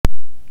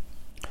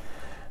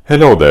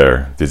Hello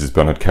there, this is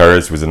Bernhard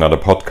Karras with another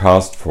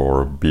podcast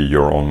for Be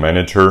Your Own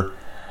Manager,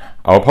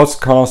 our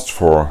podcast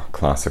for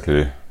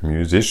classical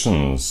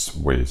musicians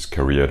with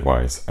career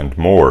advice and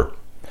more.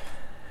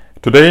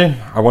 Today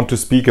I want to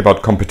speak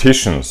about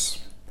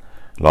competitions.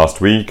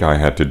 Last week I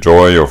had the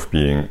joy of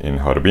being in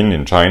Harbin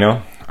in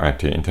China at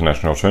the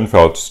International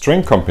Schönfeld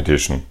String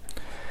Competition,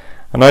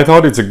 and I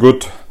thought it's a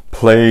good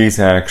place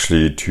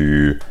actually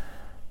to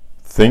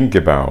think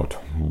about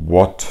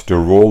what the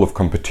role of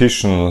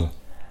competition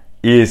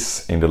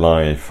is in the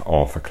life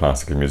of a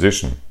classical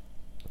musician.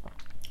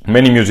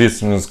 Many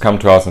musicians come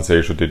to us and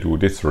say, should they do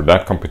this or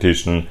that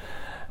competition,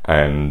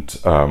 and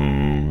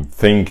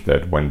think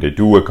that when they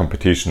do a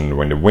competition,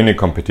 when they win a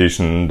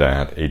competition,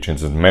 that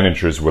agents and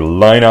managers will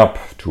line up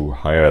to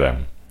hire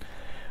them.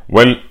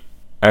 Well,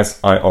 as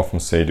I often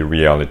say, the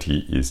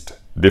reality is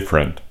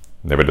different.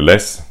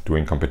 Nevertheless,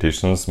 doing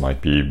competitions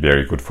might be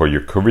very good for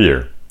your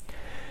career.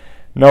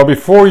 Now,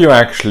 before you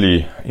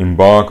actually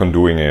embark on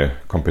doing a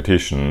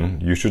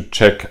competition, you should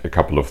check a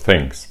couple of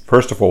things.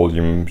 First of all,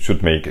 you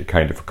should make a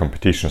kind of a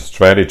competition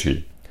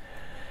strategy.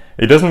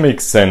 It doesn't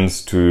make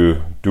sense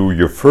to do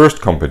your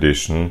first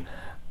competition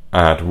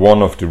at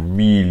one of the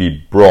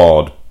really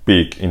broad,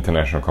 big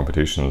international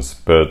competitions,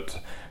 but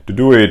to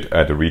do it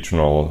at a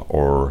regional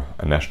or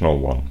a national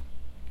one.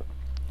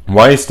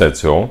 Why is that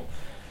so?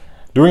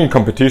 Doing a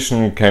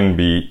competition can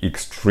be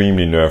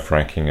extremely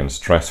nerve-wracking and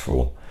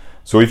stressful.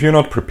 So if you're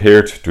not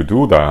prepared to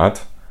do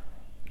that,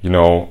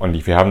 and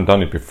if you haven't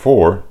done it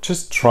before,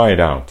 just try it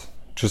out.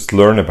 Just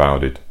learn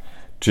about it.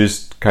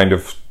 Just kind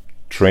of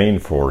train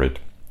for it.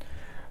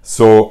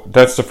 So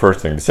that's the first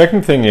thing. The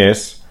second thing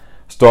is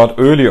start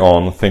early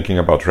on thinking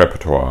about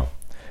repertoire.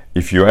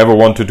 If you ever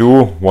want to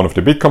do one of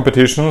the big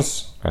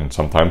competitions, and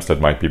sometimes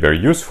that might be very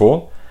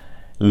useful,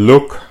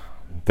 look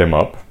them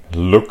up.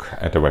 Look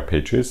at the web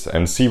pages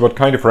and see what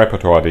kind of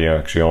repertoire they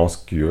actually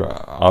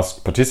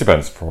ask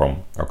participants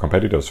from or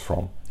competitors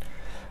from.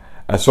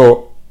 And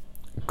so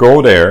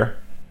go there,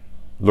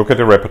 look at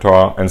the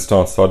repertoire and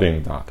start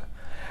studying that.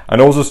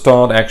 And also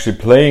start actually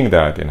playing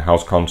that in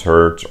house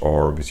concerts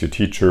or with your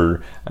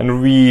teacher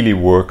and really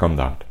work on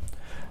that.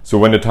 So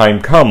when the time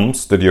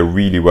comes that you're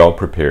really well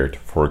prepared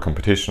for a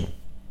competition.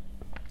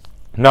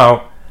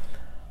 Now,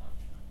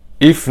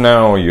 if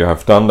now you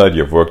have done that,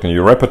 you've worked in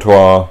your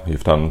repertoire,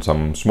 you've done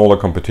some smaller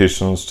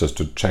competitions just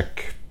to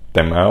check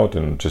them out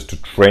and just to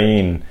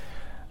train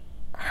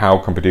how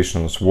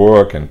competitions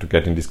work and to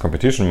get in this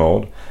competition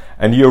mode,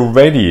 and you're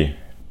ready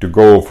to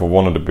go for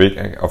one of the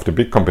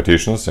big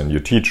competitions, and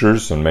your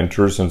teachers and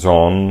mentors and so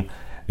on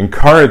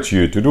encourage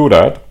you to do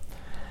that,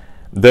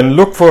 then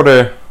look for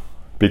the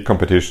big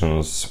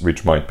competitions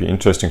which might be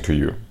interesting to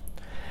you.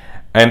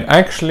 And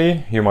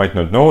actually, you might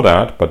not know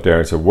that, but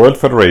there is a World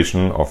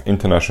Federation of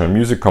International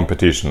Music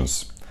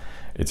Competitions.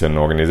 It's an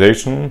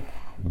organization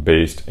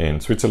based in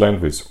Switzerland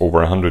with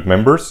over 100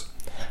 members,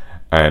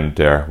 and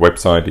their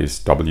website is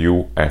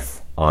wfimc.org.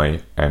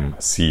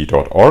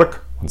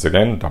 Once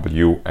again,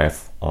 wfimc.org,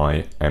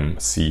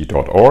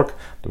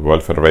 the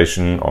World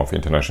Federation of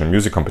International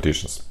Music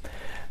Competitions.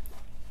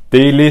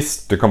 They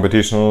list the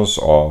competitions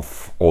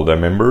of all their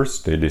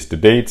members, they list the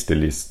dates, they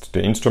list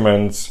the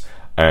instruments,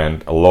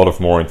 and a lot of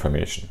more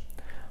information.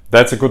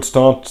 That's a good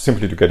start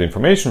simply to get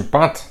information,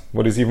 but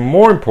what is even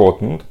more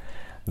important,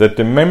 that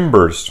the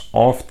members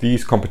of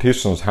these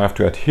competitions have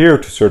to adhere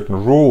to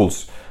certain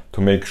rules to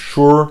make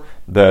sure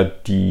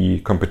that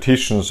the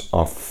competitions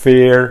are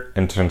fair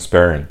and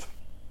transparent.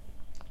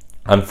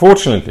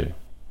 Unfortunately,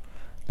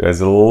 there's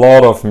a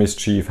lot of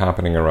mischief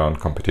happening around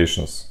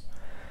competitions.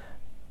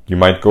 You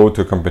might go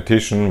to a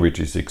competition which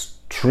is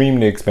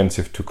extremely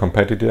expensive to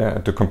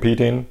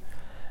compete in.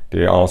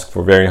 They ask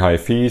for very high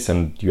fees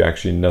and you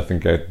actually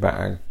get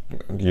back.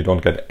 You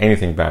don't get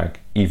anything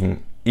back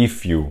even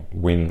if you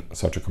win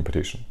such a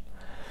competition.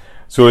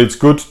 So it's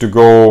good to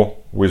go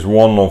with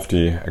one of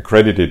the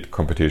accredited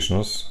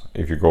competitions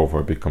if you go for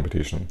a big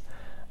competition.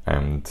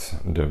 And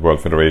the World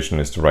Federation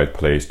is the right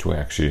place to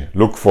actually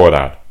look for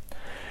that.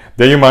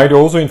 There you might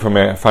also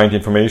find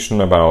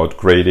information about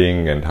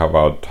grading and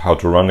how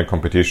to run a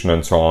competition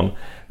and so on,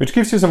 which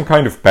gives you some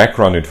kind of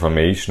background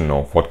information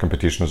of what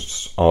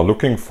competitions are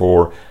looking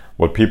for,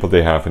 what people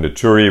they have in the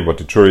jury, what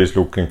the jury is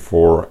looking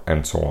for,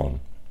 and so on.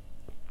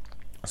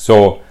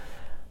 So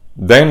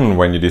then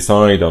when you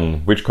decide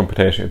on which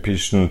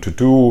competition to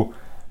do,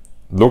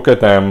 look at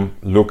them,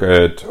 look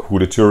at who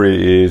the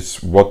jury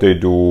is, what they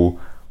do,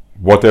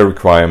 what their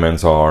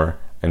requirements are,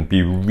 and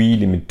be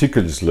really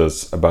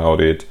meticulous about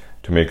it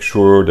to make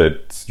sure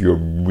that you're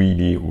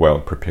really well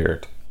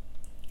prepared.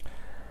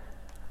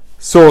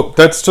 So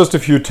that's just a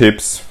few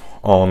tips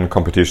on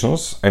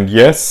competitions. And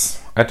yes,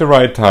 at the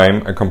right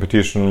time, a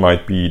competition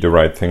might be the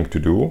right thing to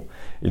do.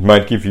 It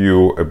might give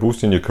you a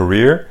boost in your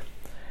career.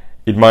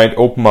 It might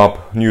open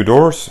up new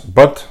doors,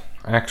 but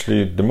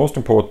actually the most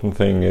important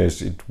thing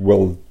is it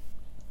will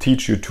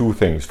teach you two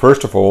things.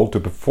 First of all, to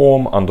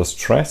perform under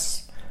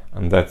stress,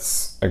 and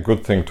that's a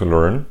good thing to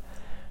learn.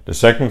 The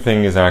second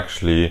thing is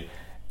actually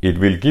it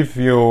will give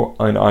you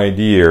an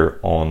idea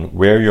on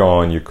where you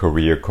are in your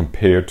career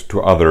compared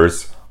to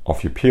others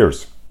of your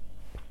peers.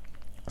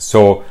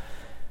 So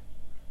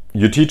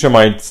your teacher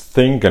might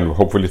think and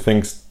hopefully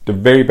thinks the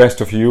very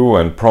best of you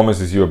and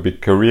promises you a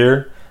big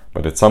career,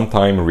 but at some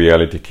time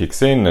reality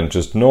kicks in, and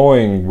just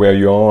knowing where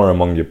you are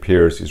among your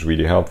peers is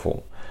really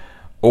helpful.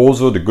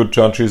 Also, the good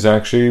judges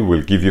actually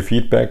will give you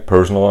feedback,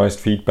 personalized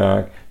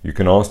feedback. You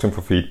can ask them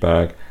for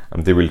feedback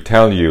and they will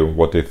tell you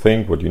what they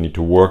think, what you need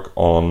to work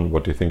on,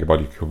 what they think about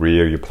your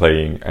career, your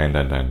playing,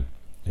 and.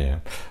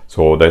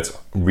 So that's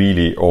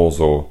really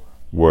also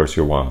worth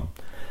your while.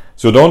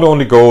 So don't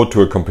only go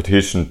to a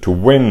competition to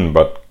win,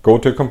 but go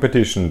to a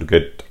competition to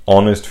get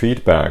honest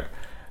feedback,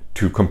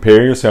 to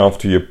compare yourself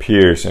to your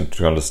peers and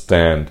to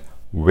understand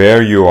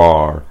where you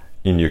are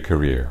in your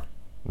career.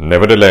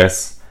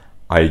 Nevertheless,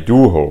 I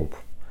do hope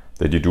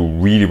that you do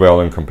really well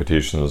in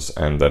competitions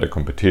and that a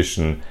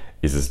competition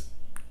is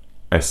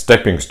a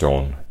stepping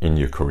stone in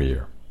your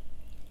career.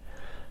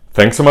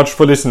 Thanks so much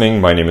for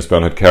listening. My name is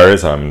Bernhard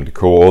Karres. I'm the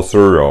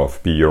co-author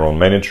of Be Your Own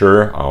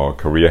Manager, our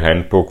career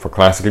handbook for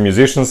classical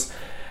musicians.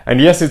 And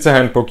yes, it's a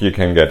handbook you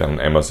can get on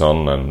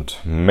Amazon and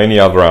many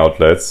other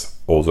outlets,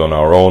 also on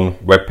our own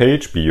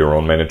webpage,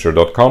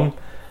 beyourownmanager.com.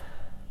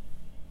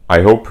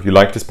 I hope you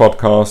like this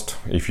podcast.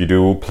 If you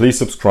do, please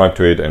subscribe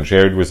to it and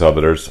share it with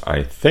others.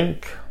 I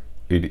think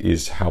it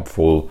is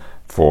helpful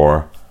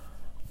for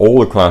all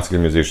the classical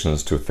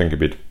musicians to think a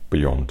bit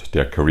beyond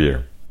their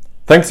career.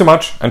 Thanks so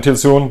much. Until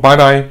soon. Bye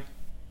bye.